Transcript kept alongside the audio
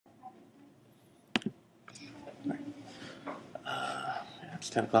It's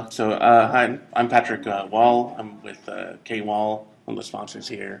 10 o'clock. So, hi, I'm Patrick Wall. I'm with K Wall, one of the sponsors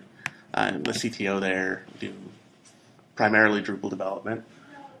here. I'm the CTO there, do primarily Drupal development.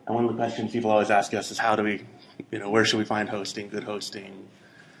 And one of the questions people always ask us is how do we, where should we find hosting, good hosting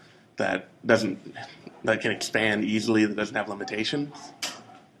that can expand easily, that doesn't have limitations?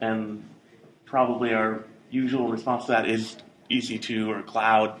 And probably our usual response to that is EC2 or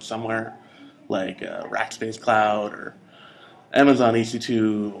cloud somewhere, like Rackspace Cloud or Amazon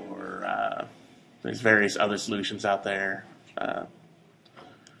EC2, or there's various other solutions out there. And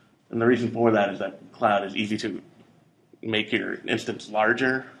the reason for that is that cloud is easy to make your instance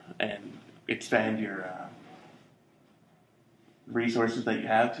larger and expand your resources that you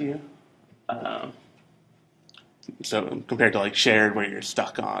have to you. So compared to like shared, where you're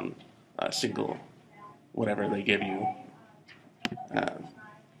stuck on a single, whatever they give you,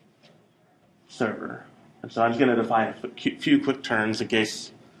 server. And so I'm just going to define a few quick terms in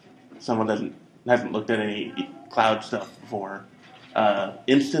case someone hasn't looked at any cloud stuff before.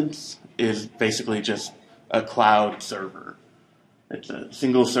 Instance is basically just a cloud server. It's a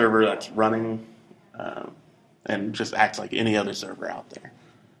single server that's running and just acts like any other server out there.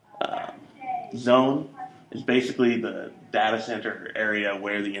 Zone is basically the data center area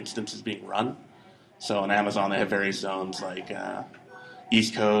where the instance is being run. So on Amazon, they have various zones like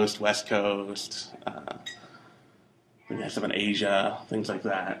East Coast, West Coast, we have some in Asia, things like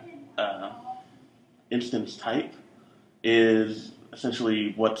that. Instance type is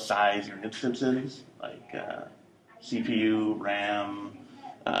essentially what size your instance is, like CPU, RAM,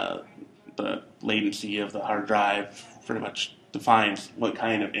 the latency of the hard drive pretty much defines what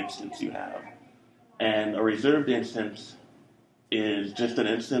kind of instance you have. And a reserved instance is just an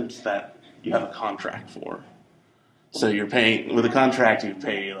instance that you have a contract for. So you're paying, with a contract, you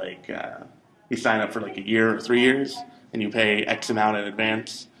pay like, you sign up for like a year or 3 years, and you pay X amount in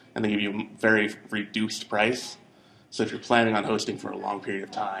advance, and they give you a very reduced price. So if you're planning on hosting for a long period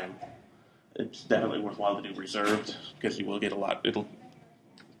of time, it's definitely worthwhile to do reserved, because you will get a lot, it'll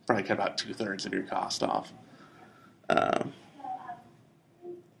probably cut about 2/3 of your cost off. And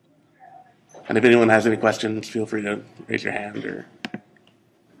if anyone has any questions, feel free to raise your hand or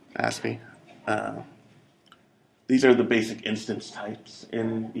ask me. These are the basic instance types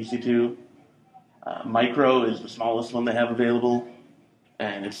in EC2. Micro is the smallest one they have available,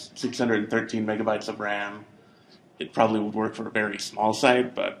 and it's 613 megabytes of RAM. It probably would work for a very small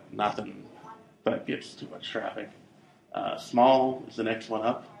site, but nothing that gets too much traffic. Small is the next one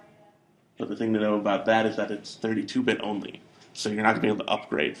up, but the thing to know about that is that it's 32-bit only, so you're not going to be able to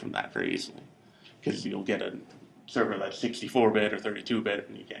upgrade from that very easily, because you'll get a server that's 64-bit or 32-bit,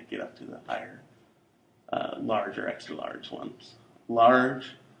 and you can't get up to the higher, large or extra large ones.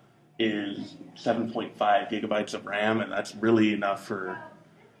 Large is 7.5 gigabytes of RAM, and that's really enough for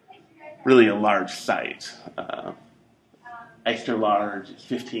really a large site. Extra large is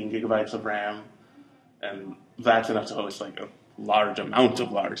 15 gigabytes of RAM, and that's enough to host like a large amount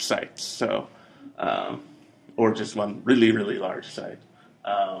of large sites. So, or just one really, really large site.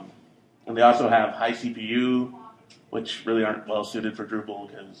 And they also have high CPU, which really aren't well suited for Drupal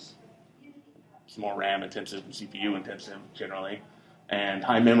because it's more RAM intensive and CPU intensive generally. And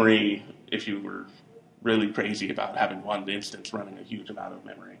high memory, if you were really crazy about having one instance running a huge amount of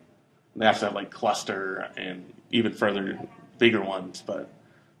memory. And they also have like cluster and even further bigger ones, but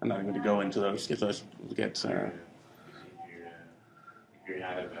I'm not even going to go into those because those will get. You're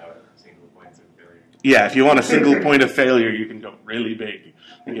not about single points of failure. Yeah, if you want a single point of failure, you can go really big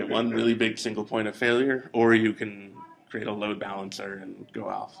and get one really big single point of failure, or you can create a load balancer and go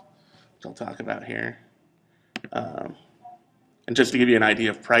off, which I'll talk about here. And just to give you an idea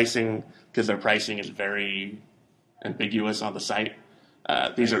of pricing, because their pricing is very ambiguous on the site.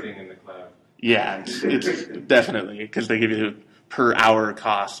 These are in the cloud. Yeah, it's definitely, because they give you per hour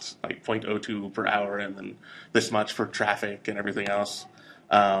cost, like 0.02 per hour, and then this much for traffic and everything else.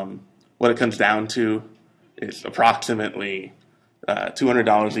 What it comes down to is approximately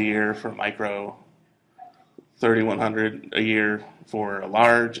 $200 a year for micro, $3,100 a year for a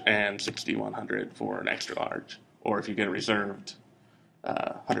large, and $6,100 for an extra large. Or if you get reserved,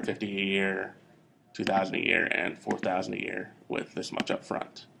 $150 a year, $2,000 a year, and $4,000 a year with this much up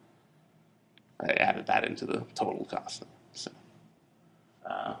front. I added that into the total cost. So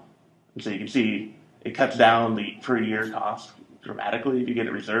you can see it cuts down the per year cost dramatically if you get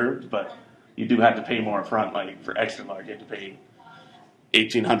it reserved, but you do have to pay more up front. Like for extra large, you have to pay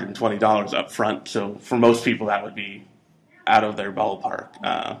 $1,820 up front. So for most people, that would be out of their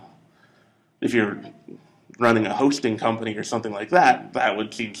ballpark. If you're running a hosting company or something like that, that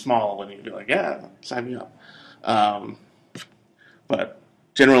would seem small when you'd be like, yeah, sign me up. But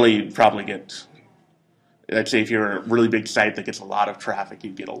Generally, you'd probably get, I'd say if you're a really big site that gets a lot of traffic,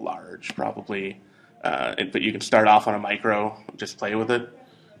 you'd get a large probably. But you can start off on a micro, just play with it.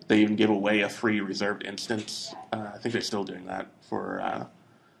 They even give away a free reserved instance. I think they're still doing that for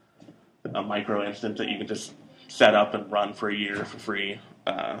a micro instance that you can just set up and run for a year for free,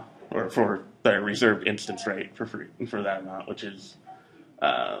 or for the reserved instance rate for free for that amount, which is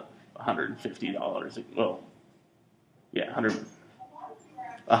 $150. Well, yeah,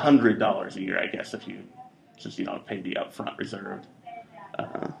 $100 a year, I guess, if you since you don't pay the upfront reserved.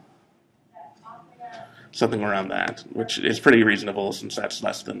 Something around that, which is pretty reasonable since that's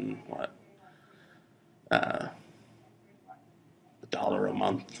less than what $1 a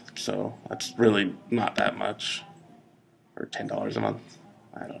month. So that's really not that much, or $10 a month.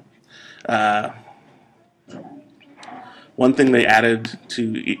 I don't. One thing they added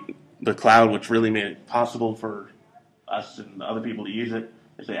to the cloud, which really made it possible for us and other people to use it,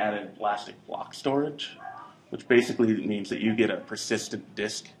 is they added elastic block storage, which basically means that you get a persistent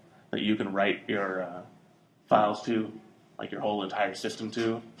disk that you can write your files to, like your whole entire system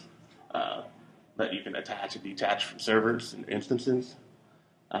to, that you can attach and detach from servers and instances.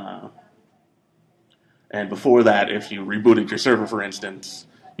 And before that, if you rebooted your server, for instance,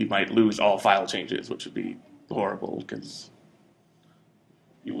 you might lose all file changes, which would be horrible because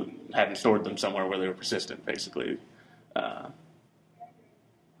you hadn't stored them somewhere where they were persistent, basically.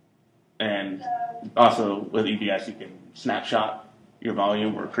 And also with EBS, you can snapshot your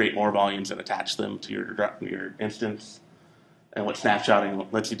volume or create more volumes and attach them to your instance. And what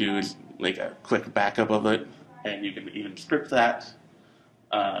snapshotting lets you do is make a quick backup of it, and you can even script that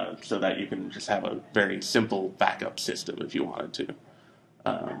so that you can just have a very simple backup system if you wanted to.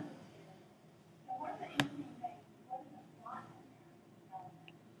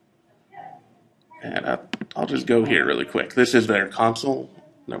 And I'll just go here really quick. This is their console,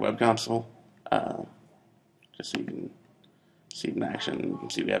 their web console, just so you can see it in action. You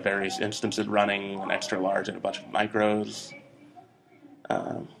can see we have various instances running, an extra large and a bunch of micros.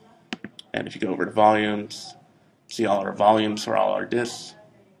 And if you go over to volumes, see all our volumes for all our disks.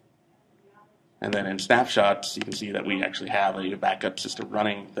 And then in snapshots, you can see that we actually have a backup system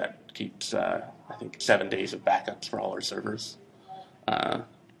running that keeps, I think, 7 days of backups for all our servers.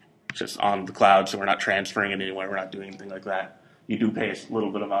 Just on the cloud, so we're not transferring it anywhere, we're not doing anything like that. You do pay a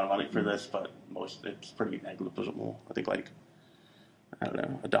little bit amount of money for this, but it's pretty negligible. I think like, I don't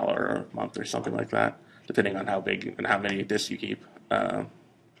know, $1 a month or something like that, depending on how big and how many disks you keep.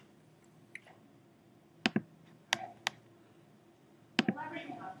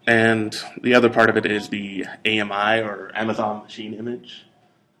 And the other part of it is the AMI, or Amazon Machine Image,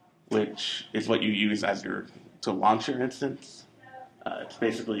 which is what you use as to launch your instance. It's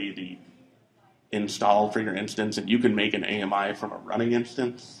basically the install for your instance, and you can make an AMI from a running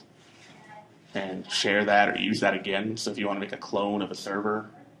instance and share that or use that again. So if you want to make a clone of a server,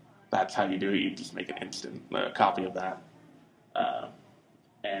 that's how you do it. You just make a copy of that.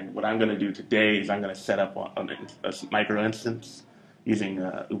 And what I'm going to do today is I'm going to set up a micro instance using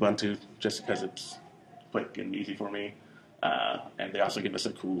Ubuntu, just because it's quick and easy for me. And they also give us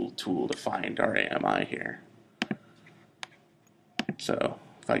a cool tool to find our AMI here. So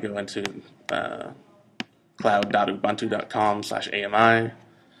if I go into cloud.ubuntu.com/AMI,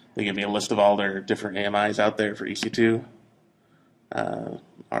 they give me a list of all their different AMIs out there for EC2.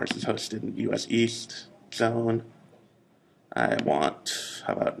 Ours is hosted in US East Zone. I want,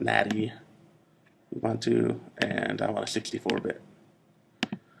 how about Natty Ubuntu, and I want a 64-bit.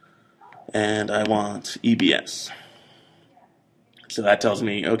 And I want EBS. So that tells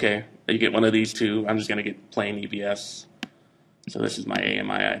me, okay, you get one of these two, I'm just going to get plain EBS. So this is my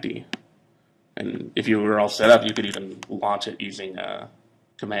AMI ID. And if you were all set up, you could even launch it using a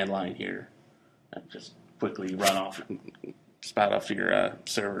command line here and just quickly run off and spout off to your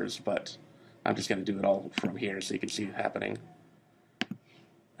servers. But I'm just going to do it all from here so you can see it happening.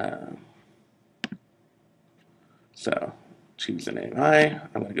 So choose an AMI.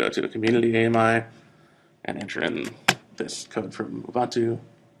 I'm going to go to a community AMI and enter in this code from Ubuntu.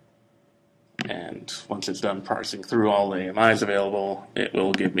 And once it's done parsing through all the AMIs available, it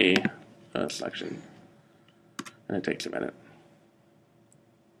will give me a selection. And it takes a minute.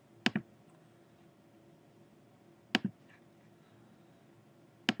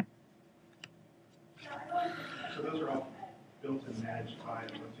 So those are all built and managed by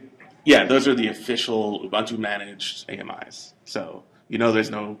Ubuntu? Yeah, those are the official Ubuntu managed AMIs. So you know there's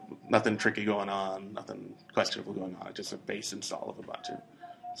nothing tricky going on, nothing questionable going on. It's just a base install of Ubuntu.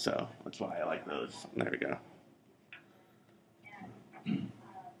 So that's why I like those. There we go.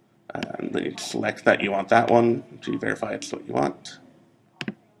 And then you select that you want that one to verify it's what you want.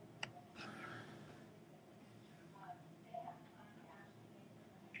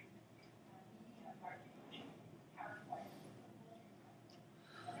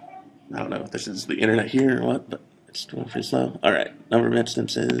 I don't know if this is the internet here or what, but it's doing pretty slow. All right, number of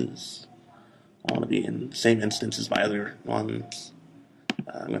instances. I want to be in the same instance as my other ones.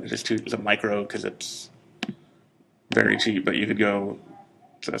 I'm going to just choose a micro because it's very cheap, but you could go,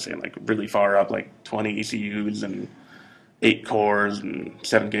 so I was saying, like really far up, like 20 ECUs and 8 cores and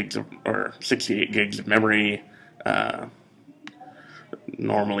 7 gigs or 68 gigs of memory.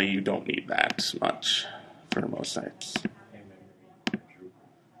 Normally, you don't need that much for most sites.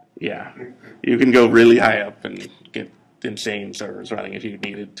 Yeah, you can go really high up and get insane servers running if you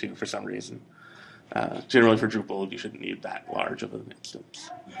needed to for some reason. Generally, for Drupal, you shouldn't need that large of an instance.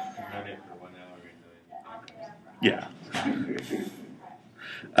 Run it for 1 hour and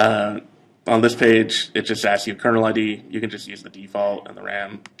Yeah. On this page, it just asks you kernel ID. You can just use the default and the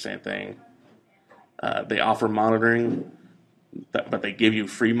RAM, same thing. They offer monitoring, but they give you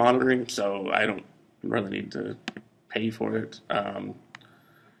free monitoring, so I don't really need to pay for it.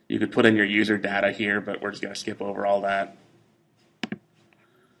 You could put in your user data here, but we're just going to skip over all that.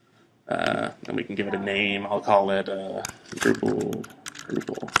 And we can give it a name. I'll call it DrupalCamp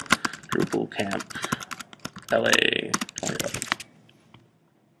LA 2011.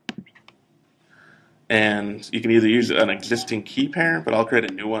 And you can either use an existing key pair, but I'll create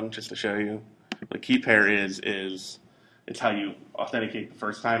a new one just to show you. The key pair is it's how you authenticate the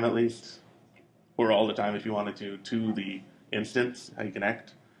first time at least, or all the time if you wanted to the instance, how you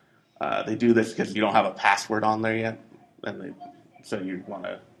connect. They do this because you don't have a password on there yet, and so you want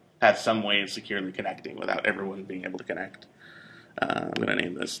to have some way of securely connecting without everyone being able to connect. I'm going to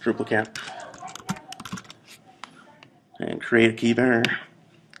name this DrupalCamp and create a key pair,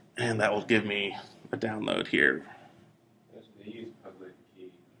 and that will give me a download here. They use public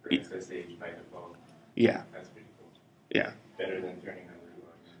key for SSH by default. Yeah. That's pretty cool. Yeah. Better than turning on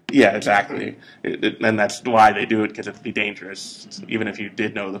Drupal. Yeah, exactly. And that's why they do it, because it'd be dangerous, even if you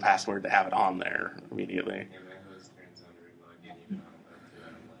did know the password, to have it on there immediately. Yeah, my host turns on Drupal and even on Ubuntu,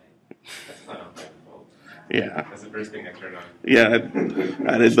 and I'm like, that's not on by default. Yeah. That's the first thing I turn on. Yeah,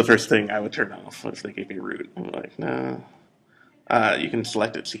 that is the first thing I would turn off if they gave me root. I'm like, no. You can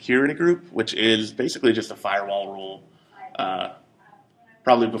select a security group, which is basically just a firewall rule.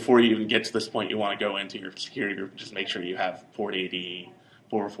 Probably before you even get to this point, you want to go into your security group and just make sure you have port 80,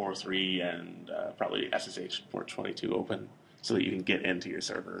 443, and probably SSH port 22 open so that you can get into your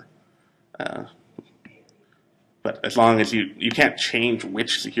server. But as long as you can't change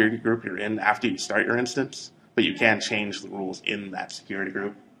which security group you're in after you start your instance, but you can change the rules in that security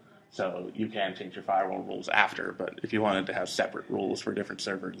group. So you can change your firewall rules after, but if you wanted to have separate rules for different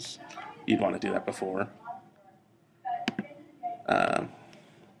servers, you'd want to do that before.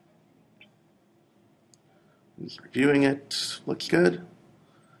 Just reviewing it, looks good.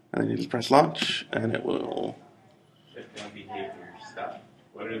 And then you just press launch, and it will. Shutdown behavior stuff.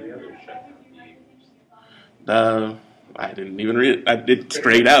 What are the other shutdown behaviors? I didn't even read it. I did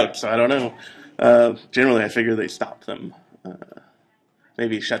straight out, so I don't know. Generally, I figure they stopped them.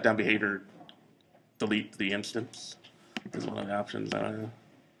 Maybe shutdown behavior, delete the instance is one of the options. I don't know.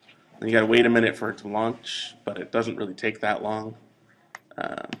 And you got to wait a minute for it to launch, but it doesn't really take that long.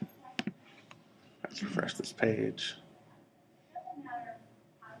 Let's refresh this page.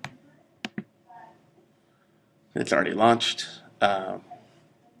 It's already launched. So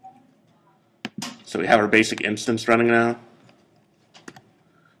we have our basic instance running now.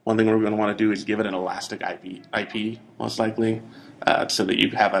 One thing we're going to want to do is give it an elastic IP most likely, so that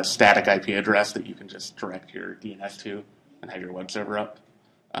you have a static IP address that you can just direct your DNS to and have your web server up.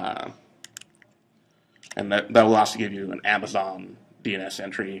 And that will also give you an Amazon DNS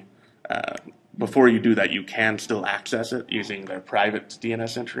entry. Before you do that, you can still access it using their private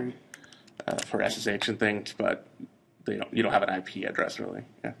DNS entry for SSH and things, but you don't have an IP address really.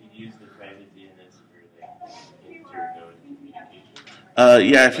 Yeah. You use the private DNS for like inter-node communication?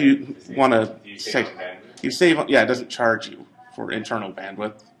 Yeah, if you want to Do you save on bandwidth? you save. Yeah, it doesn't charge you for internal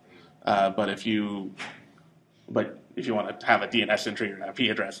bandwidth, but if you want to have a DNS entry or an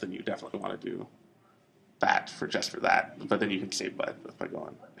IP address, then you definitely want to do that for that. But then you can save bandwidth by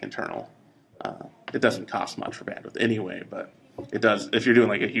going internal. It doesn't cost much for bandwidth anyway, but it does if you're doing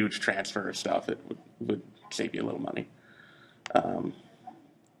like a huge transfer of stuff. It would save you a little money.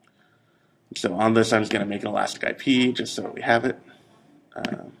 So on this, I'm just going to make an elastic IP just so we have it.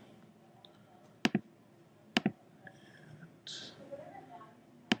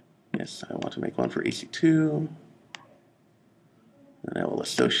 Yes, I want to make one for EC2, and I will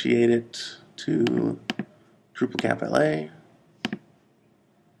associate it to DrupalCamp LA.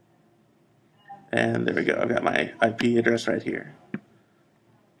 And there we go, I've got my IP address right here,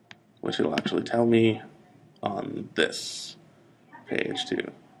 which will actually tell me on this page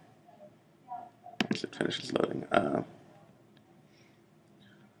too. as it finishes loading.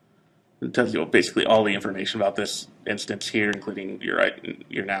 It tells you basically all the information about this instance here, including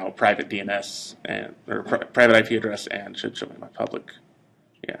your now private DNS and private IP address, and should show me my public,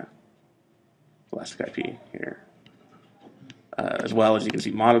 elastic IP here, as well as you can see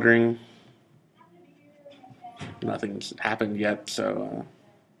monitoring. Nothing's happened yet, so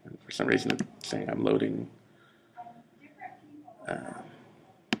for some reason it's saying I'm loading.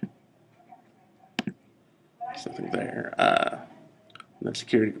 Something there. And then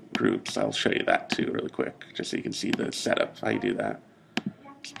security groups, I'll show you that too really quick, just so you can see the setup, how you do that.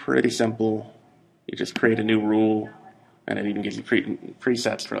 It's pretty simple. You just create a new rule, and it even gives you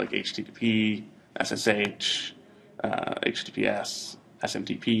presets for like HTTP, SSH, HTTPS,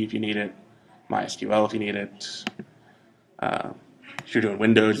 SMTP if you need it, MySQL if you need it. If you're doing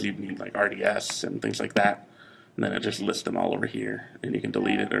Windows, you need like RDS and things like that. And then it just lists them all over here, and you can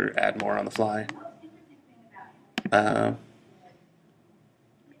delete it or add more on the fly.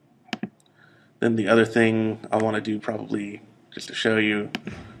 Then the other thing I want to do, probably just to show you,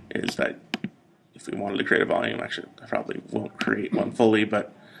 is that if we wanted to create a volume, actually I probably won't create one fully,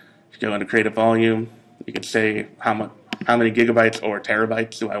 but if you go into create a volume, you can say how many gigabytes or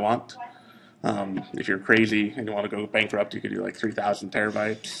terabytes do I want. If you're crazy and you want to go bankrupt, you could do like 3,000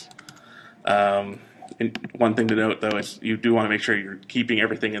 terabytes. And one thing to note though is you do want to make sure you're keeping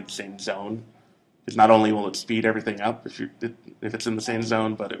everything in the same zone, because not only will it speed everything up if it's in the same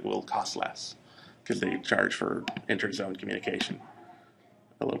zone, but it will cost less, because they charge for inter-zone communication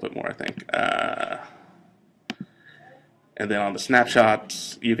a little bit more, I think. And then on the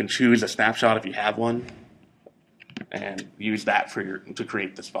snapshots, you can choose a snapshot if you have one, and use that to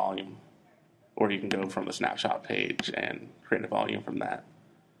create this volume. Or you can go from the snapshot page and create a volume from that.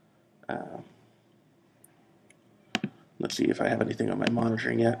 Let's see if I have anything on my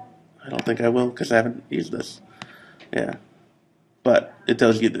monitoring yet. I don't think I will, because I haven't used this. Yeah. But it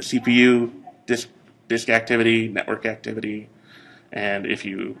tells you the CPU, disk activity, network activity, and if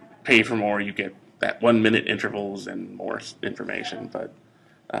you pay for more, you get that 1 minute intervals and more information. But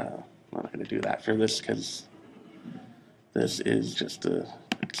I'm not going to do that for this, because this is just an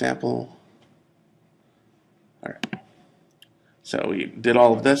example. All right. So we did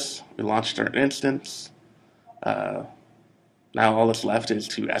all of this. We launched our instance. Now all that's left is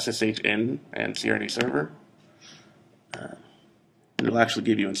to SSH in and CRD server. And it'll actually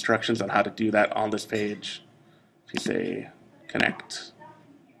give you instructions on how to do that on this page. If you say connect,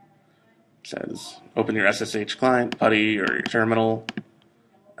 it says open your SSH client, PuTTY, or your terminal.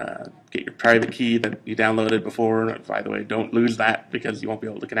 Get your private key that you downloaded before. By the way, don't lose that, because you won't be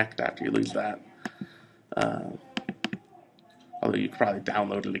able to connect after you lose that. Although you could probably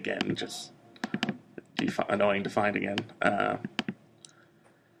download it again, just be annoying to find again.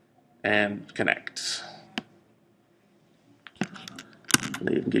 And connect. And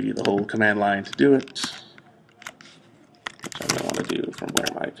they even give you the whole command line to do it, which I'm going to want to do from where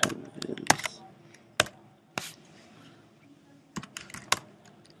my pen is.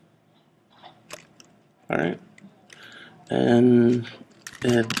 Alright. And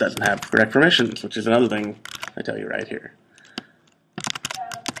it doesn't have correct permissions, which is another thing I tell you right here.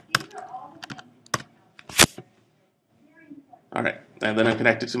 Alright, and then I'm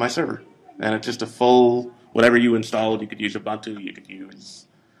connected to my server. And it's just a full, whatever you installed. You could use Ubuntu, you could use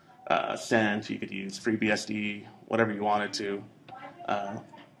Cent, you could use FreeBSD, whatever you wanted to.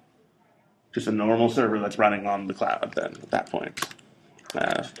 Just a normal server that's running on the cloud then at that point.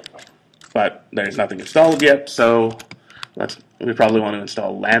 But there's nothing installed yet, so we probably want to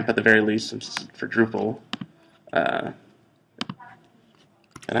install LAMP at the very least, since it's for Drupal. And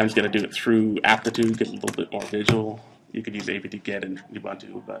I'm just going to do it through Aptitude, get a little bit more visual. You could use apt-get in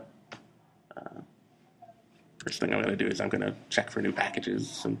Ubuntu, but first thing I'm going to do is I'm going to check for new packages,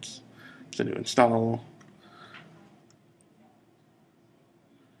 since it's a new install.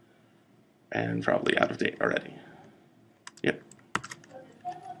 And probably out of date already. Yep.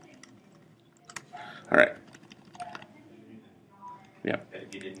 All right. Yep.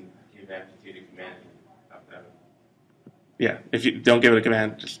 If you didn't give Aptitude a command, yeah, if you don't give it a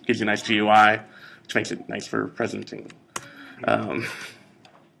command, it just gives you a nice GUI, which makes it nice for presenting.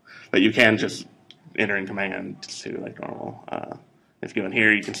 But you can just enter in commands too, like normal. If you go in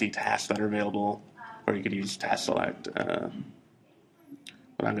here, you can see tasks that are available, or you could use task select.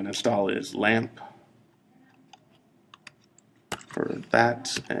 What I'm going to install is LAMP for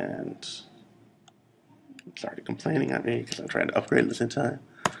that, and it's already complaining at me because I'm trying to upgrade this in time,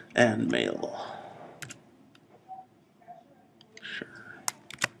 and mail. Sure.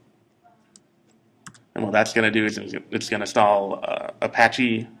 And what that's going to do is it's going to install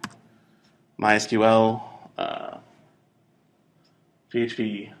Apache, MySQL,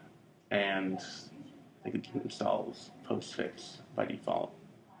 PHP, and I think it installs Postfix by default.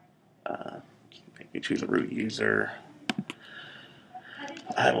 I can choose a root user.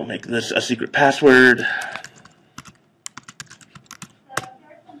 I will make this a secret password.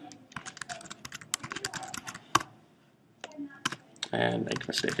 And make a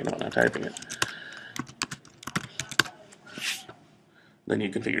mistake when I'm typing it. Then you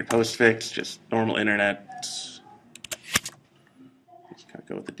configure Postfix, just normal internet. Just kind of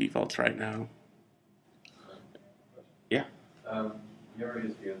go with the defaults right now. Yeah. You ever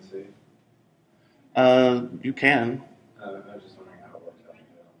use VNC? You can. I was just wondering how it works out in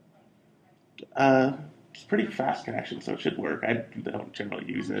jail. It's pretty fast connection, so it should work. I don't generally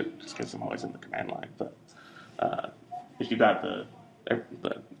use it just because I'm always in the command line. But if you got the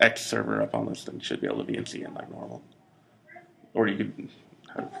X server up on this, then you should be able to VNC in like normal. Or you could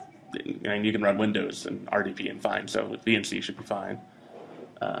have, and you can run Windows and RDP and fine. So VNC should be fine.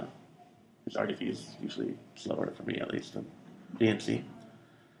 Because RDP is usually slower for me at least than VNC.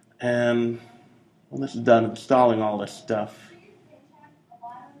 And when this is done installing all this stuff,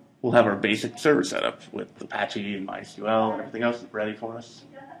 we'll have our basic server setup with Apache and MySQL and everything else ready for us.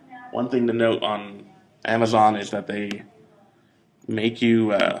 One thing to note on Amazon is that they make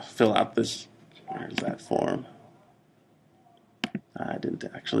you fill out this, where's that form? I didn't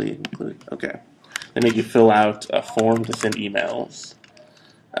actually include it. Okay. They make you fill out a form to send emails.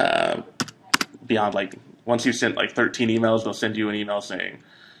 Beyond, like, once you've sent like 13 emails, they'll send you an email saying,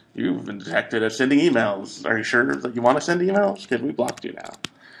 you've been detected as sending emails. Are you sure that you want to send emails? Because we blocked you now.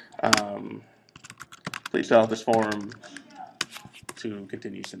 Please fill out this form to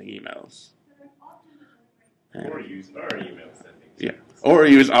continue sending emails. Or use our email sending service. Yeah, or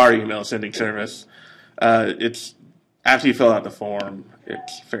use our email sending service. It's after you fill out the form,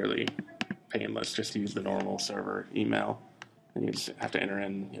 it's fairly painless. Just use the normal server email, and you just have to enter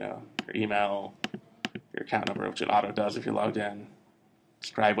in, your email, your account number, which it auto does if you're logged in.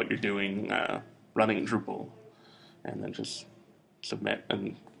 Describe what you're doing, running in Drupal, and then just submit.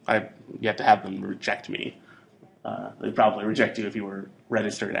 And I've yet to have them reject me. They'd probably reject you if you were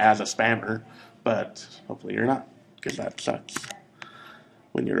registered as a spammer, but hopefully you're not, because that sucks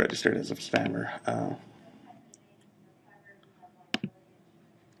when you're registered as a spammer.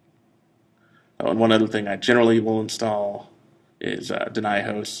 And one other thing I generally will install is deny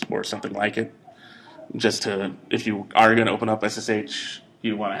host or something like it, just to, if you are going to open up SSH,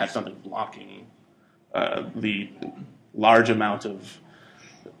 you want to have something blocking the large amount of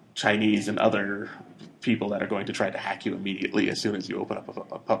Chinese and other people that are going to try to hack you immediately as soon as you open up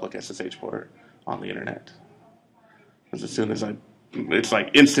a public SSH port on the internet. Because as soon as it's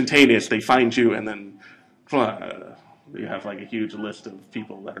like instantaneous, they find you, and then you have like a huge list of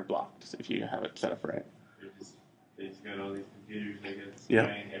people that are blocked if you have it set up right. They just got all these computers, I guess, Yeah.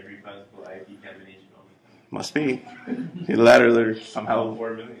 trying every possible IP combination all the time. Must be. Either that or they're somehow. All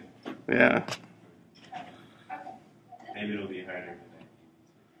 4 million. Yeah. Maybe it'll be harder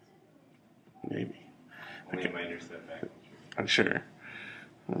than Maybe. only a minor setback. I'm sure.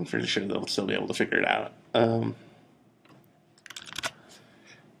 I'm pretty sure they'll still be able to figure it out. And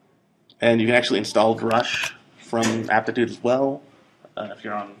you can actually install Drush from Aptitude as well if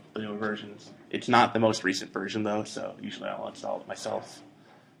you're on the newer versions. It's not the most recent version though, so usually I'll install it myself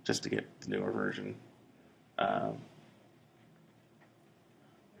just to get the newer version. We're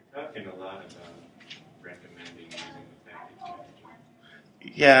talking a lot about recommending using the package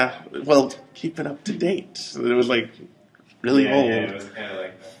manager. Yeah, well, keep it up to date. It was like really old. Yeah, it was kind of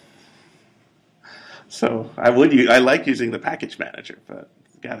like that. So I like using the package manager, but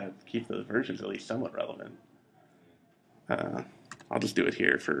gotta keep those versions at least somewhat relevant. I'll just do it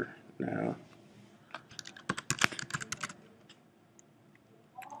here for now.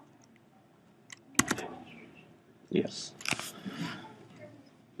 Yes.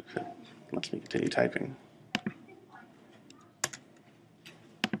 Lets me continue typing.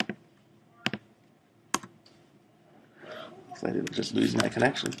 So I didn't just lose my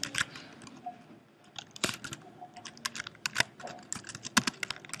connection.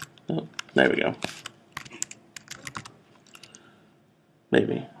 Oh, there we go.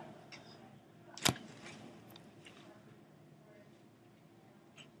 Maybe.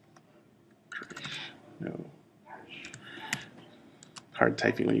 No. Hard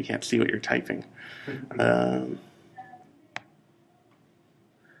typing when you can't see what you're typing. There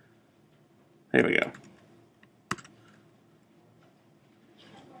we go.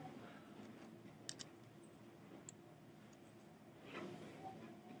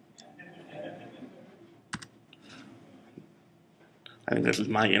 I think this is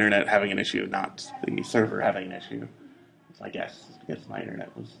my internet having an issue, not the server having an issue. I guess because my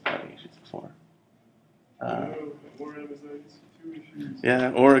internet was having issues before. Or Amazon EC2 issues.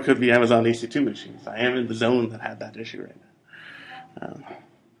 Yeah, or it could be Amazon EC2 issues. I am in the zone that had that issue right now.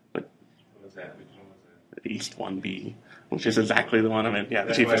 But What was that? Which one was that? the East 1B, which is exactly the one I'm in. Yeah, the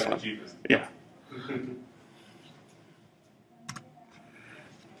That's cheapest why one. it's the cheapest. Yeah.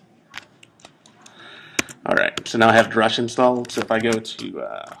 All right, so now I have Drush installed. So if I go to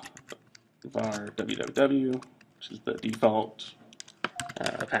var www, which is the default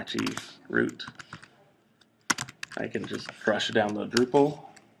Apache root, I can just Drush download Drupal.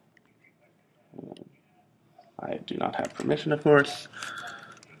 I do not have permission, of course,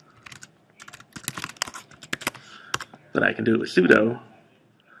 but I can do it with sudo.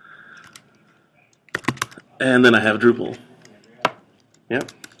 And then I have Drupal.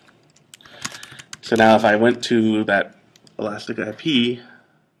 Yep. So now if I went to that Elastic IP,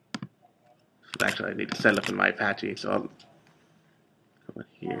 actually I need to set it up in my Apache, so I'll go in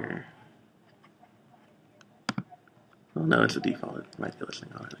here. Oh no, it's a default. It might be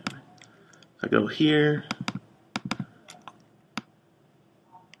listening on it anyway. If I go here, I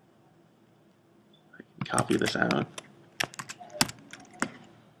can copy this out.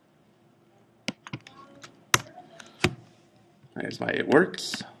 There's my it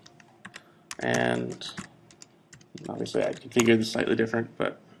works. And obviously I configured this slightly different,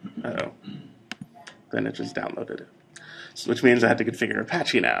 but then it just downloaded it. So, which means I had to configure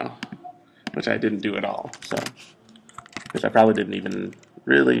Apache now, which I didn't do at all. So, because I probably didn't even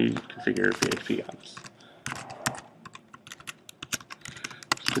really configure PHP on this.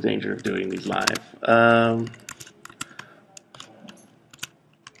 It's the danger of doing these live.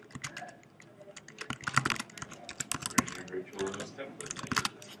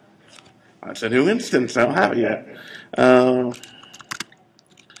 It's a new instance. I don't have it yet.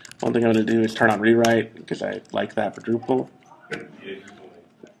 One thing I'm going to do is turn on rewrite because I like that for Drupal.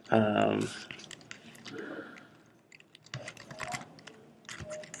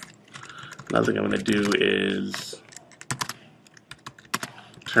 Another thing I'm going to do is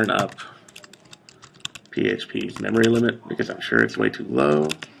turn up PHP's memory limit because I'm sure it's way too low.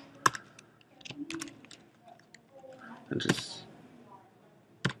 And just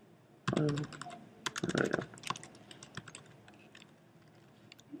there we go.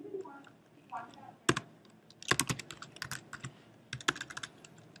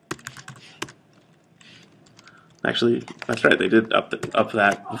 Actually, that's right. They did up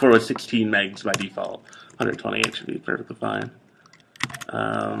that. Before it was 16 megs by default. 128 should be perfectly fine.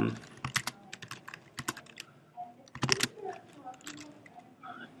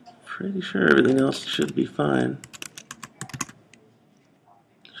 Pretty sure everything else should be fine.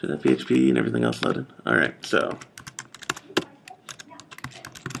 Should have PHP and everything else loaded. All right, so.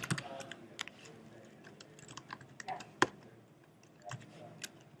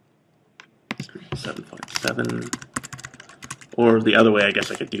 .7, or the other way, I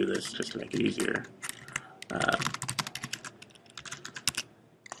guess I could do this just to make it easier.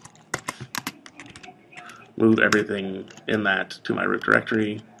 Move everything in that to my root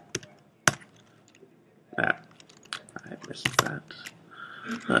directory. I missed that.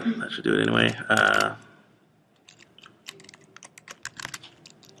 That should do it anyway.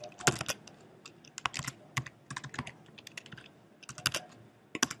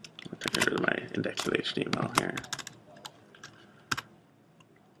 Get rid of my index.html here.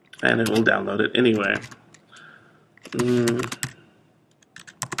 And it will download it anyway.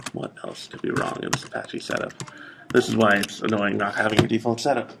 What else could be wrong in this Apache setup? This is why it's annoying not having a default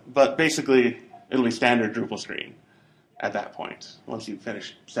setup. But basically, it'll be standard Drupal screen at that point, once you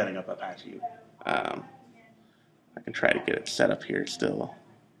finish setting up Apache. I can try to get it set up here still.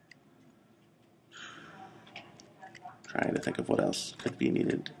 Trying to think of what else could be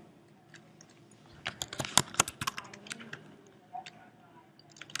needed.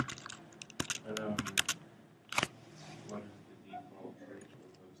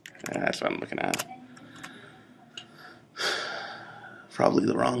 That's what I'm looking at. Probably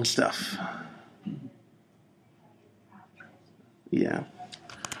the wrong stuff. Yeah.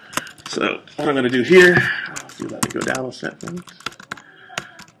 So what I'm going to do here, if you let me go down a second,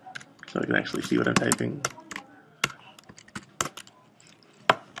 so I can actually see what I'm typing.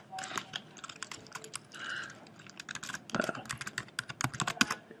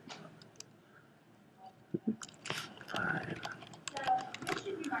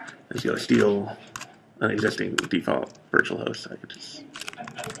 Let's go steal an existing default virtual host so I could just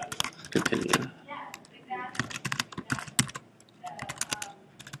continue.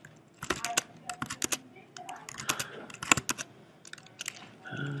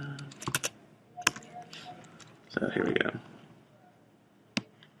 So here we go.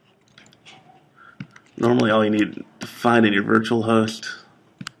 Normally all you need to find in your virtual host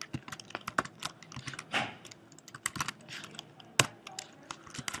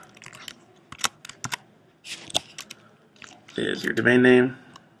is your domain name,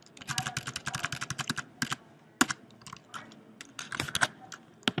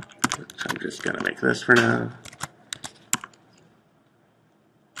 which I'm just going to make this for now.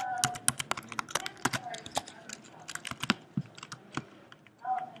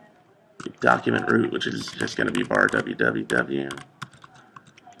 Your document root, which is just going to be bar www.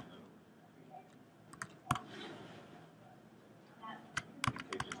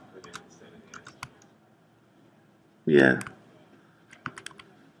 Yeah.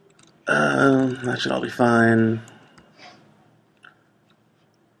 That should all be fine.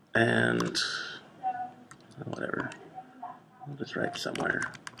 And whatever. I'll just write somewhere.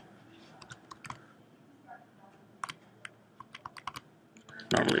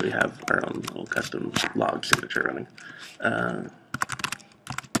 Normally we have our own little custom log signature running. And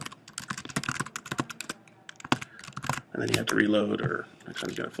then you have to reload, or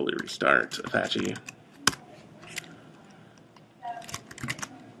actually I'm going to fully restart Apache.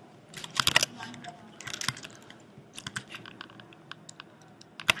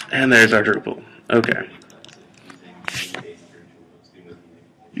 And there's our Drupal. Okay.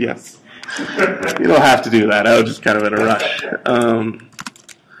 Yes. You don't have to do that. I was just kind of in a rush.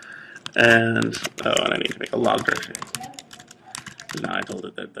 And I need to make a log directory. No, I told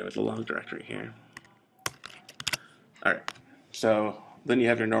it that there was a log directory here. All right. So then you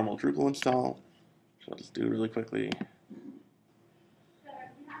have your normal Drupal install. So I'll just do really quickly.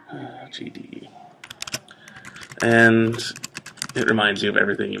 GD. And it reminds you of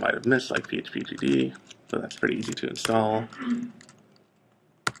everything you might have missed, like PHPGD. So that's pretty easy to install.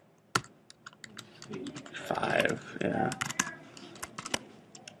 5, yeah.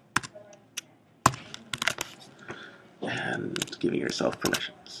 And giving yourself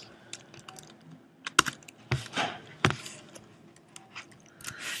permissions.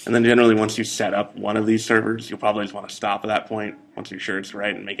 And then generally once you set up one of these servers, you'll probably just want to stop at that point once you're sure it's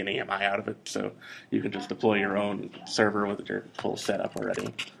right and make an AMI out of it. So you can just deploy your own server with your full setup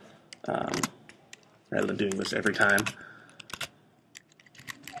already, rather than doing this every time.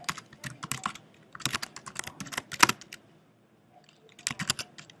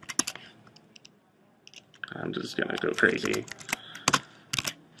 I'm just going to go crazy.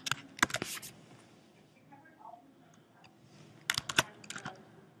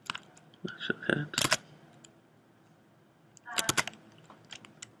 That should hit.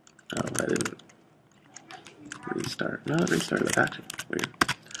 Oh, I didn't restart. No, it restarted Apache. Weird.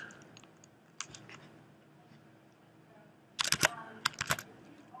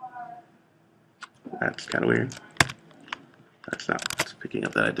 That's kind of weird. That's not picking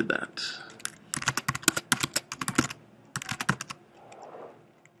up that I did that.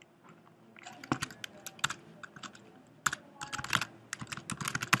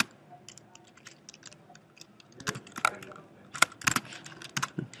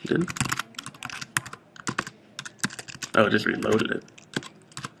 Didn't? Oh, it just reloaded it.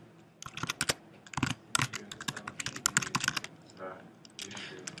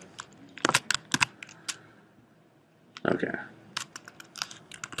 Okay.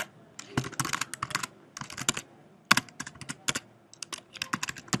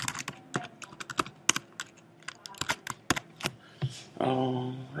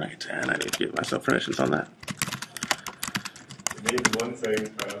 All right, and I need to give myself permissions on that. You made one settings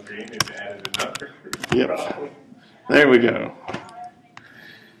file green and added another. Yep. There we go.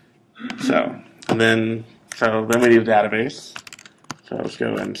 So we need a database. So let's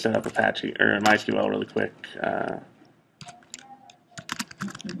go and set up Apache or MySQL really quick.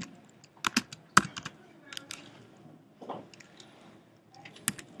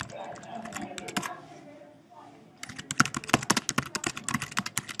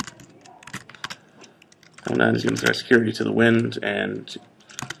 And I'm just going to set security to the wind and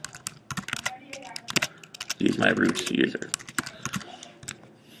use my root user.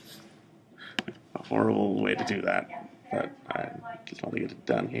 A horrible way to do that, but I just want to get it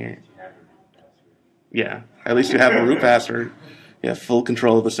done here. Yeah, at least you have a root password. You have full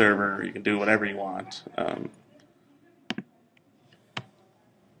control of the server. You can do whatever you want.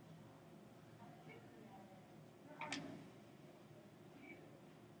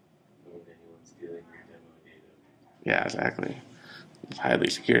 Yeah, exactly. It's a highly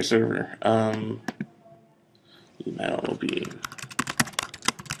secure server. Email will be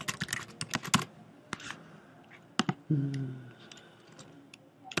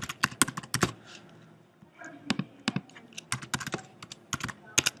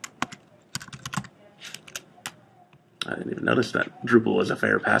didn't even notice that Drupal was a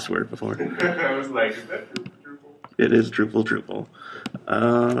fair password before. I was like, is that Drupal? It is Drupal.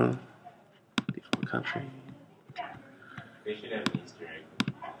 Default country. They should have an Easter egg.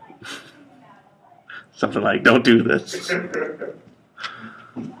 Something like, don't do this. I'll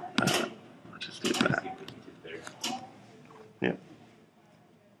just do that. Yep.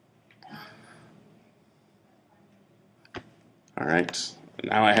 All right.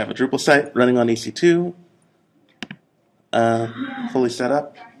 Now I have a Drupal site running on EC2, fully set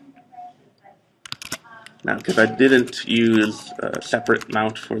up. Now, because I didn't use a separate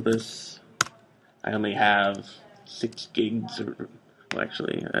mount for this, I only have 6 gigs, or well,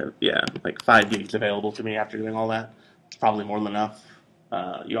 actually, yeah, like 5 gigs available to me after doing all that. It's probably more than enough.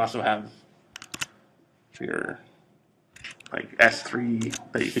 You also have your like S3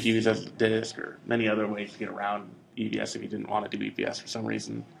 that you could use as a disk, or many other ways to get around EBS if you didn't want to do EBS for some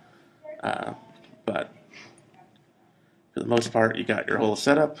reason. But for the most part, you got your whole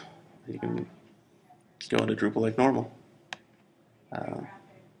setup. You can go into Drupal like normal.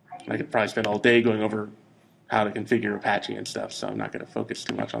 I could probably spend all day going over how to configure Apache and stuff, so I'm not going to focus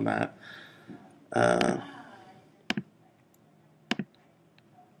too much on that.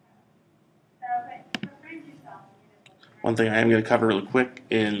 One thing I am going to cover really quick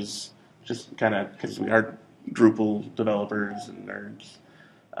is just kind of, because we are Drupal developers and nerds,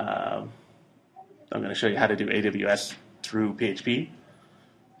 I'm going to show you how to do AWS through PHP,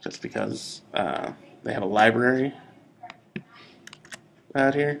 just because they have a library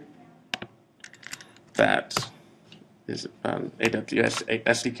out here that is AWS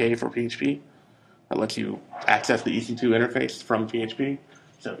SDK for PHP that lets you access the EC2 interface from PHP.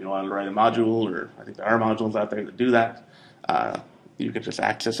 So if you want to write a module, or I think there are modules out there that do that, you can just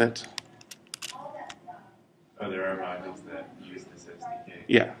access it. Oh, there are modules that use this SDK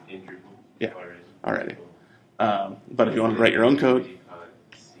Yeah. in Drupal Yeah. already. But if you want to write your own code,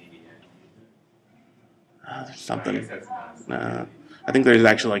 there's something. I guess that's not I think there's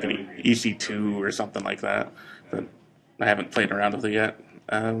actually like an EC2 or something like that, but I haven't played around with it yet.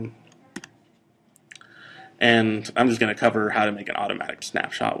 And I'm just going to cover how to make an automatic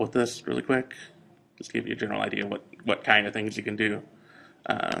snapshot with this really quick. Just give you a general idea what kind of things you can do.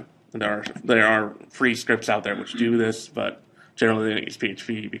 There are free scripts out there which do this, but generally they don't use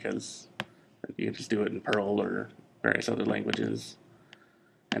PHP because you can just do it in Perl or various other languages.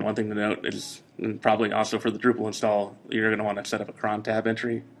 And one thing to note is, and probably also for the Drupal install, you're going to want to set up a cron tab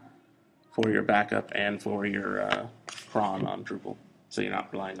entry for your backup and for your cron on Drupal, so you're not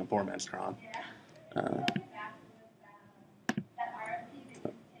relying on poor man's cron.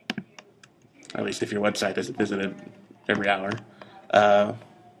 At least if your website isn't visited every hour. And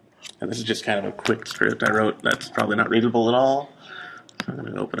this is just kind of a quick script I wrote that's probably not readable at all. I'm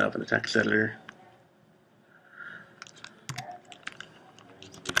going to open it up in a text editor.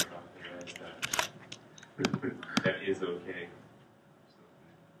 That is okay.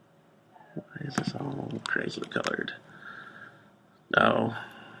 Why is this all crazily colored? No.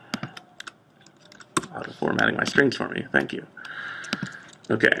 Auto formatting my strings for me. Thank you.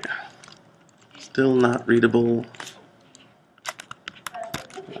 Okay. Still not readable.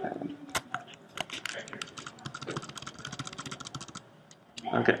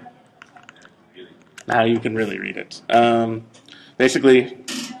 Okay. Now you can really read it. Basically,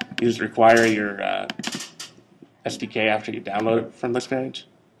 you just require your SDK after you download it from this page.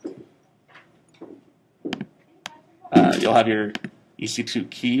 You'll have your EC2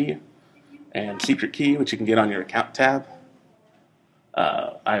 key and secret key, which you can get on your account tab.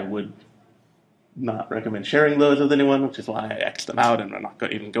 I would not recommend sharing those with anyone, which is why I X'd them out and I'm not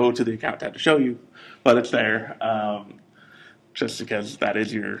going to even go to the account tab to show you, but it's there, just because that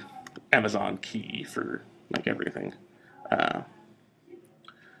is your Amazon key for like everything. Then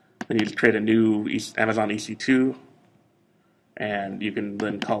you just create a new Amazon EC2, and you can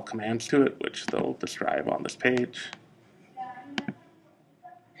then call commands to it, which they'll describe on this page.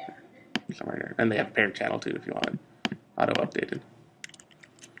 Somewhere here. And they have a paired channel too if you want it auto-updated.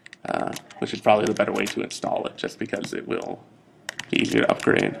 Which is probably the better way to install it, just because it will be easier to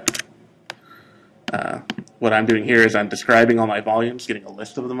upgrade. What I'm doing here is I'm describing all my volumes, getting a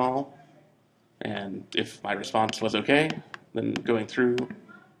list of them all, and if my response was okay, then going through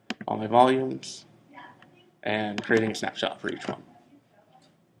all my volumes and creating a snapshot for each one.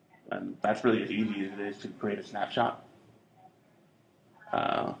 And that's really as easy as it is to create a snapshot.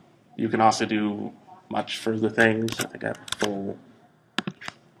 You can also do much further things. I think I have a full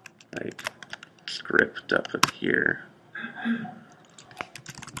script up here.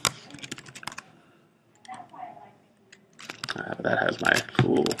 That has my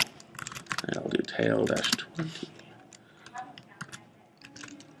cool, and I'll do tail -20.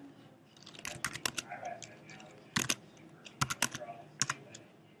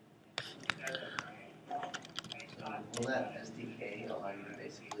 Will that SDK allow you to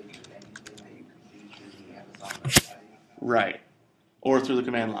basically do anything that you can do through the Amazon website? Right. Or through the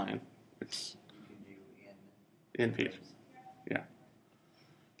command line. It's You can do in Page. Yeah.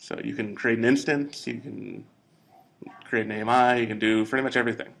 So you can create an instance, you can create an AMI, you can do pretty much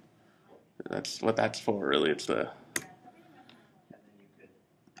everything. That's what that's for, really. It's the and then you could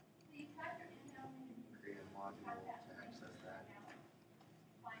create a module to access that,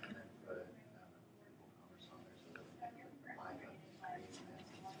 and then put WooCommerce on there so that we can apply the creating an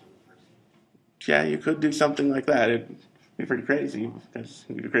instance for the person. yeah, you could do something like that. It'd be pretty crazy because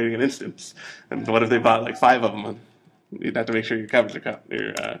you're creating an instance. And what if they bought like 5 of them? You'd have to make sure your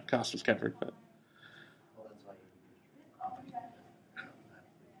your cost is covered. But Well, that's why you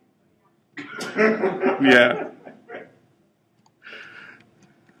use yeah.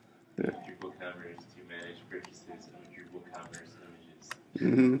 DrupalCamp to manage purchases of DrupalCamp images.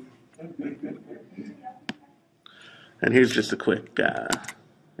 hmm And here's just a quick,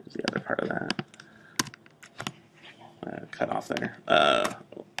 here's the other part of that. Cut off there.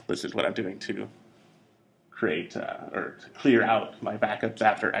 This is what I'm doing to create or to clear out my backups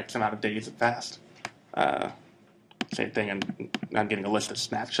after X amount of days have passed. Same thing, I'm getting a list of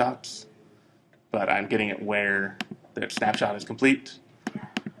snapshots, but I'm getting it where the snapshot is complete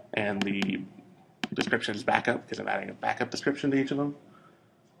and the description is backup because I'm adding a backup description to each of them.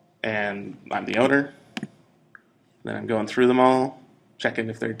 And I'm the owner. Then I'm going through them all, checking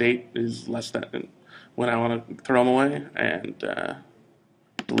if their date is less than when I want to throw them away, and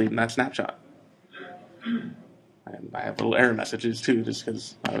deleting that snapshot. And I have little error messages too, just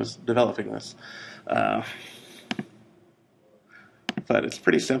because I was developing this. But it's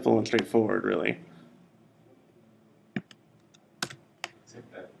pretty simple and straightforward, really.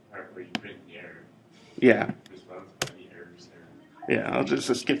 Except that part where you print the error. Yeah. Response by the errors there. Yeah, I'll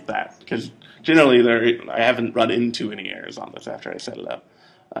just skip that because generally I haven't run into any errors on this after I set it up.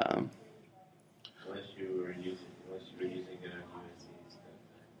 Unless you were using it on USC stuff.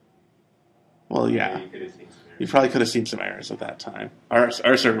 Well, yeah, You could have seen some you errors. probably could have seen some errors at that time. Our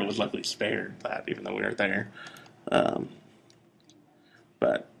server was luckily spared that, even though we weren't there.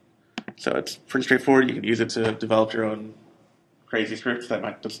 But so it's pretty straightforward. You can use it to develop your own crazy scripts that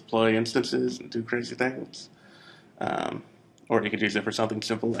might deploy instances and do crazy things. Or you could use it for something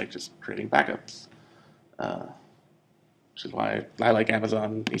simple like just creating backups. Which is why I like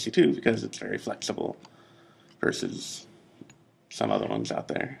Amazon EC2 because it's very flexible versus some other ones out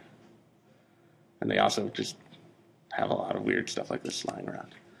there. And they also just have a lot of weird stuff like this lying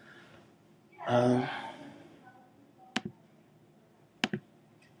around.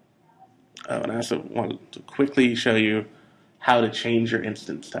 And I also wanted to quickly show you how to change your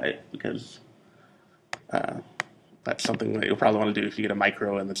instance type because that's something that you'll probably want to do if you get a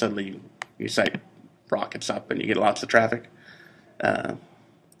micro and then suddenly your site rockets up and you get lots of traffic. What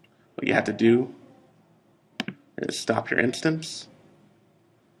you have to do is stop your instance.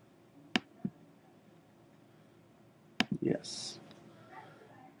 Yes.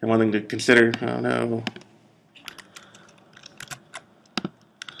 And one thing to consider, oh no,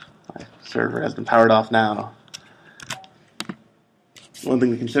 my server has been powered off now. One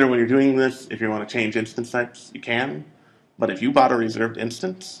thing to consider when you're doing this, if you want to change instance types, you can. But if you bought a reserved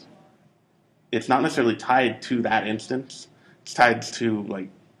instance, it's not necessarily tied to that instance. It's tied to like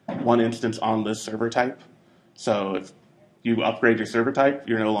one instance on this server type. So if you upgrade your server type,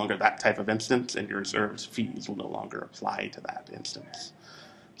 you're no longer that type of instance, and your reserved fees will no longer apply to that instance.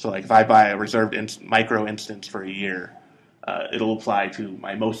 So like if I buy a reserved micro instance for a year, it'll apply to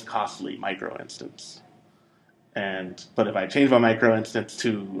my most costly micro instance. But if I change my micro instance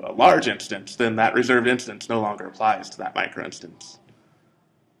to a large instance, then that reserved instance no longer applies to that micro instance,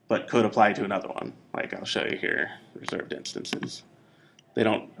 but could apply to another one. Like I'll show you here, reserved instances. They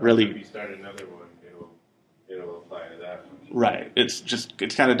don't really. If you start another one, it'll apply to that one. Right. It's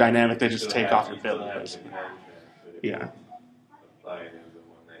kind of dynamic. They just Still take have- off your you still bill. have to Basically. manage that, but it Yeah. will apply to the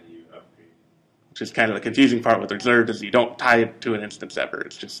one that you upgrade. Which is kind of the confusing part with reserved is you don't tie it to an instance ever.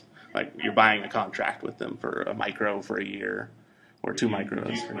 It's just like you're buying a contract with them for a micro for a year or 2 micros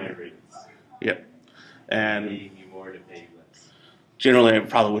Reduce for a my year. rates. Yep. And Paying you more to pay less. generally, I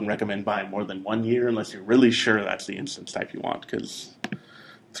probably wouldn't recommend buying more than 1 year unless you're really sure that's the instance type you want, because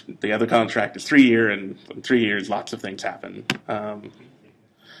the other contract is 3 year, and in 3 years, lots of things happen.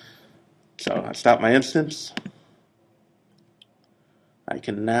 So I stop my instance. I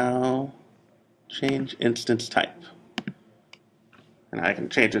can now change instance type. And I can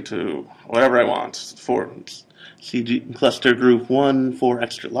change it to whatever I want. For CG cluster group 1 for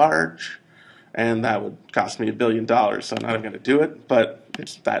extra large. And that would cost me $1 billion, so I'm not even going to do it, but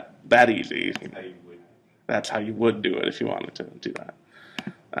it's that easy. That's how you would. that's how you would do it if you wanted to do that.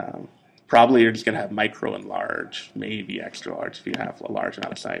 Probably you're just going to have micro and large, maybe extra large if you have a large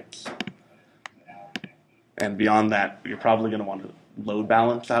amount of sites. And beyond that, you're probably going to want to load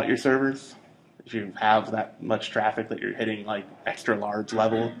balance out your servers. If you have that much traffic that you're hitting like extra large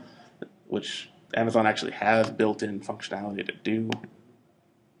level, which Amazon actually has built-in functionality to do,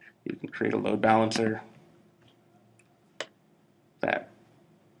 you can create a load balancer that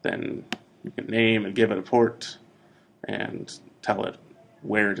then you can name and give it a port and tell it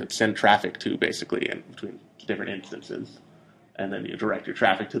where to send traffic to, basically, in between different instances. And then you direct your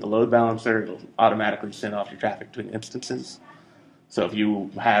traffic to the load balancer. It'll automatically send off your traffic between instances. So if you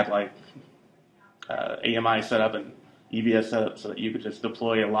had like AMI set up and EBS set up so that you could just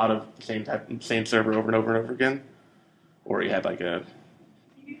deploy a lot of the same server over and over and over again, or you had like a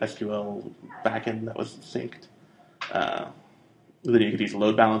SQL backend that was synced, then you could use a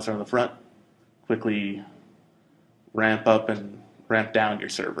load balancer on the front, quickly ramp up and ramp down your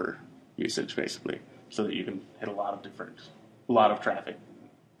server usage, basically, so that you can hit a lot of traffic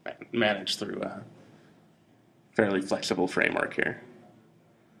managed through a fairly flexible framework here.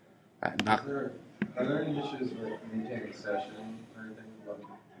 Are there any issues with maintaining session or anything?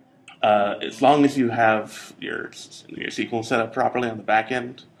 As long as you have your SQL set up properly on the back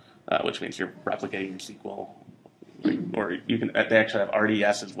end, which means you're replicating your SQL, or they actually have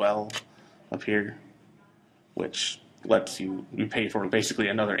RDS as well up here, which lets you pay for basically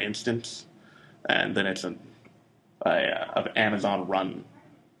another instance, and then it's an Amazon run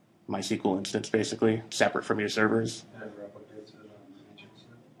MySQL instance, basically separate from your servers. And it replicates it on each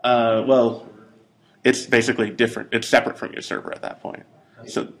instance? Well, it's basically different. It's separate from your server at that point.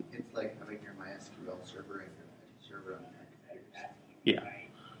 So It's like having your MySQL server and your server on your computers. yeah.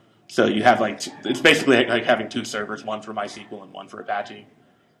 So you have it's basically like having two servers, one for MySQL and one for Apache.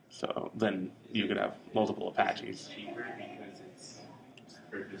 So then you could have multiple Apaches. Cheaper because it's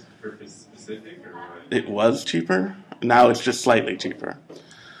purpose specific, or what? It was cheaper. Now it's just slightly cheaper.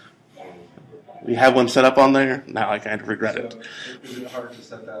 We have one set up on there. Now I kind of regret it. Is it hard to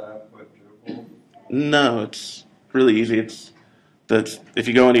set that up with Drupal? No, it's really easy. If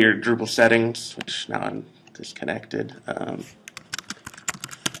you go into your Drupal settings, which now I'm disconnected. For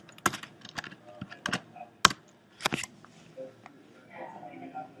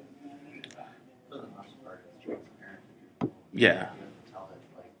the most part, it's transparent to Drupal. Yeah. You have to tell it,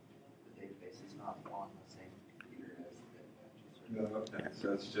 like, the database is not on the same computer as the Apache server. No, okay.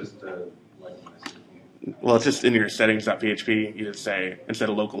 So it's just like MySQL. Well, it's just in your settings.php, you just say, instead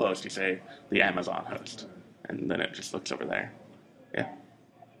of localhost, you say the Amazon host. And then it just looks over there. Yeah.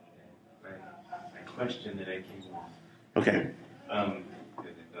 My question that I came Okay.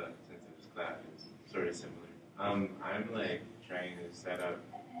 because I thought since it was cloud, it's sort of similar. I'm like trying to set up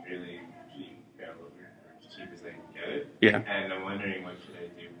really cheap failover, or as cheap as I can get it. Yeah. And I'm wondering what should I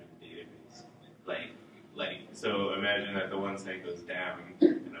do for the database? So imagine that the one site goes down,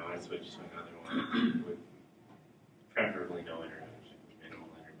 and I want to switch to another one with preferably no intervention, minimal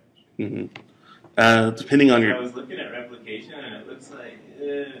intervention. Depending on I your... was looking at replication, and it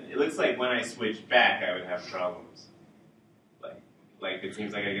looks like when I switch back, I would have problems. Like it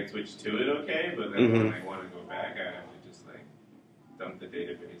seems like I can switch to it okay, but then when I want to go back, I have to just dump the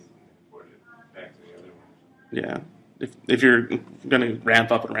database and import it back to the other one. Yeah. If you're going to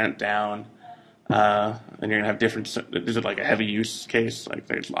ramp up and ramp down, and you're going to have different... Is it like a heavy use case? Like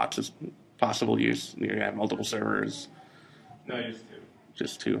there's lots of possible use, and you're going to have multiple servers? No, just two.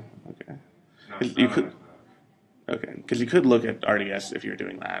 Just two? Okay. Not You not could- on the cloud. Okay, because you could look at RDS if you're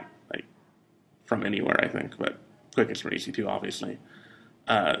doing that, like from anywhere, I think, but quickest from EC2, obviously.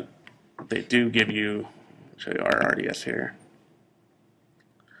 They do give you, I'll show you our RDS here.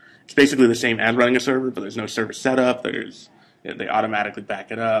 It's basically the same as running a server, but there's no server setup. They automatically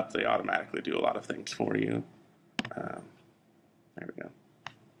back it up. They automatically do a lot of things for you. There we go.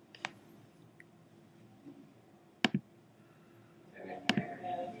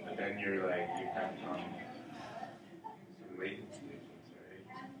 But then you have some latency issues, right?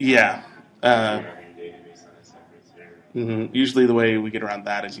 Yeah. You have your database on a separate server. Usually the way we get around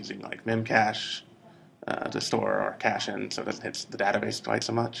that is using like memcache to store our cache in so it doesn't hit the database quite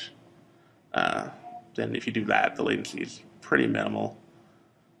so much. Then if you do that, the latency is pretty minimal.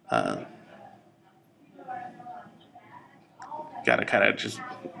 Got to kind of just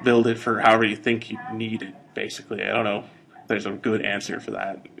build it for however you think you need it, basically. I don't know if there's a good answer for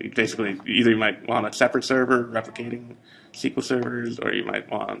that. Basically, either you might want a separate server replicating SQL servers, or you might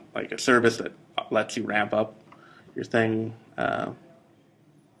want like a service that lets you ramp up your thing,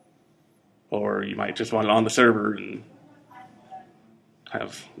 or you might just want it on the server and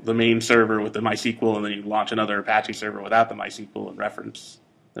have the main server with the MySQL, and then you launch another Apache server without the MySQL and reference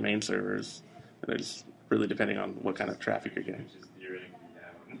the main servers. And it's really depending on what kind of traffic you're getting. Which is theoretically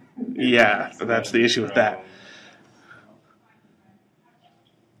down. Yeah, so that's the issue with that.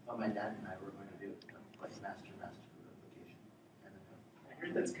 Well, my dad and I were going to do like master replication. And then I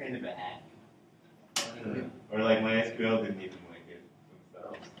heard that's kind of a hack. Or like MySQL didn't even like it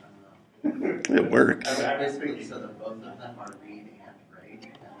themselves. It works. Basically, so that both of them are read and write,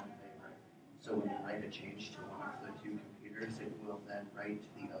 and then they write. So when you write a change to one of the two computers, it will then write to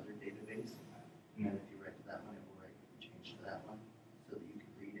the other database. And if you write to that one, it will write the change to that one, so that you can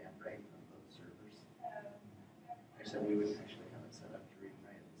read and write from both servers. Except we wouldn't actually have it set up to read and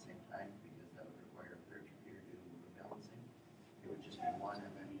write at the same time, because that would require a third computer to do load balancing. It would just be one, and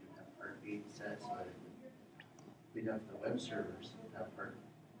then you'd have heartbeat set, so that it would, we'd have the web servers have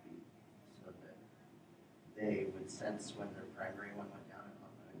heartbeat, so that they would sense when their primary one went down and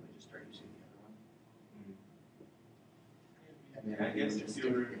automatically just start using the other one. And then I we guess would just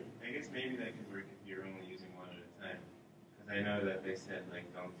I guess maybe that could work if you're only using one at a time. Because I know that they said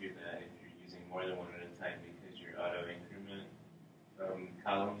like don't do that if you're using more than one at a time, because your auto increment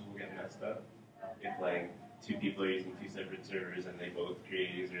columns will get messed up. If like two people are using two separate servers and they both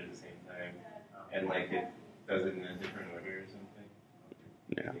create a user at the same time, and like it does it in a different order or something.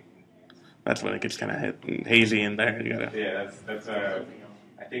 Yeah, that's when it gets kind of hazy in there. You gotta. Yeah, that's I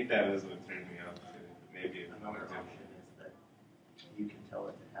think that was what turned me off to it. Maybe Another option is that you can tell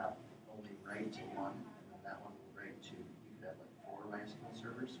it to have only write to one, and then that one will write to, you could have like 4 MySQL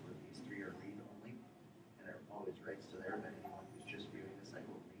servers where these 3 are read only, and it always writes to there, but anyone who's just viewing the site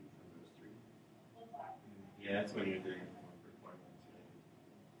will read from those 3. Yeah, that's when you're doing more performance,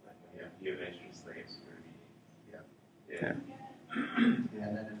 right? Like when you have extra slaves for reading. Yeah. Yeah.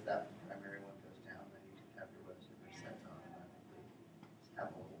 And then if that primary one goes down, then you can have your web server set to automatically just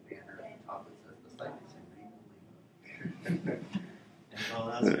have a little banner at the top that says the site is in read only mode. And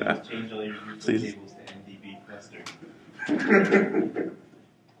all else, you just change all your Drupal Please. tables to MDB cluster.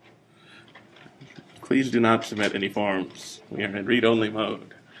 Please do not submit any forms. We are in read-only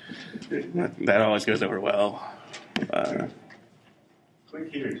mode. That always goes over well. Click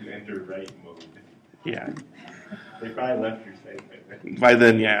here to enter write mode. Yeah. They probably left your site by then. By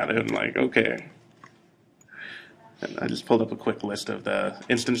then, yeah, they're like, okay. And I just pulled up a quick list of the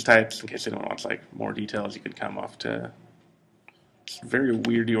instance types in case anyone wants like more details. You could come off to it's very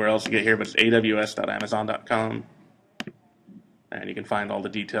weird URLs to get here, but it's aws.amazon.com, and you can find all the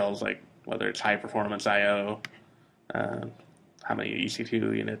details like whether it's high performance I/O, how many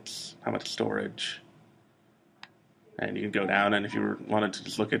EC2 units, how much storage, and you can go down and if you wanted to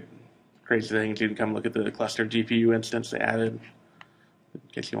just look at crazy things, you can come look at the cluster GPU instance they added in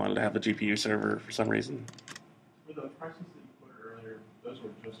case you wanted to have the GPU server for some reason. For the prices that you put earlier, those were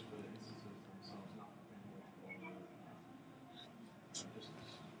just for the instances themselves, not for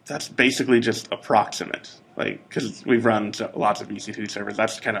That's basically just approximate, like because we've run lots of EC2 servers.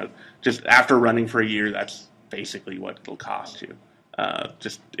 That's kind of just after running for a year. That's basically what it'll cost you,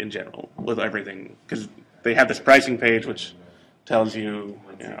 just in general with everything. Because they have this pricing page which tells you,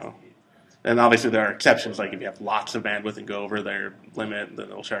 you know, and obviously there are exceptions. Like if you have lots of bandwidth and go over their limit, then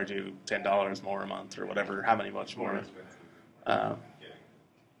they'll charge you $10 more a month or whatever. How much more?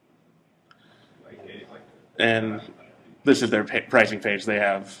 And this is their pricing page. They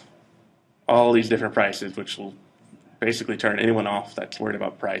have all these different prices, which will basically turn anyone off that's worried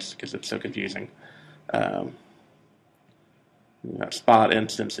about price because it's so confusing. You got spot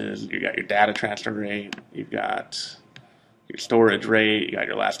instances, you got your data transfer rate, you've got your storage rate, you got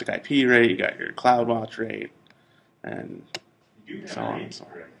your elastic IP rate, you got your CloudWatch rate, and so on and so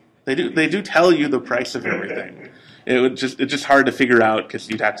on. They do tell you the price of everything. It's just hard to figure out because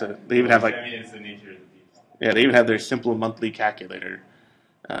you'd have to. They even have like. I mean, it's the nature of the beast. Yeah, they even have their simple monthly calculator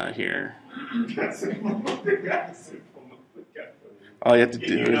here. All you have to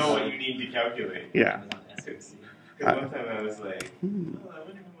do You is know what you need to calculate. yeah. Because one time I was like, I wonder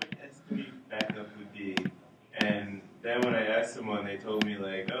how much S3 backup would be. And then when I asked someone, they told me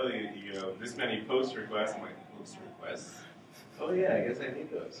like, oh, you know, this many post requests. I'm like, post requests? Oh yeah, I guess I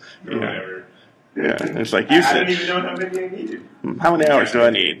need those. Or whatever. Yeah, it's like I usage. don't even know how many I needed. How many hours do I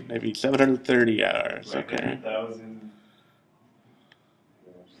need? Maybe 730 hours. Like Okay. 1,000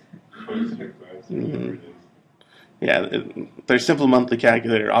 post requests. Mhm. Yeah, their simple monthly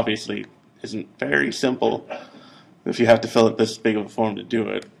calculator obviously isn't very simple if you have to fill out this big of a form to do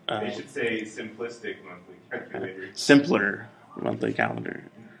it. They should say simplistic monthly calculator. Simpler monthly calendar.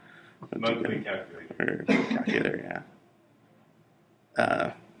 Monthly calculator. Or calculator,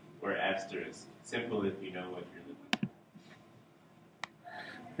 yeah. Or asterisk. Simple if you know what you're looking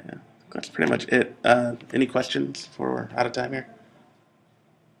Yeah, that's pretty much it. Any questions before we're out of time here?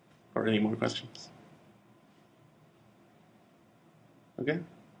 Or any more questions? Okay.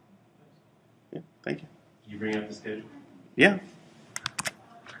 Yeah, thank you. Did you bring up the schedule? Yeah.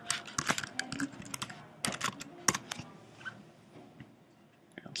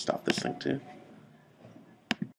 I'll stop this thing too.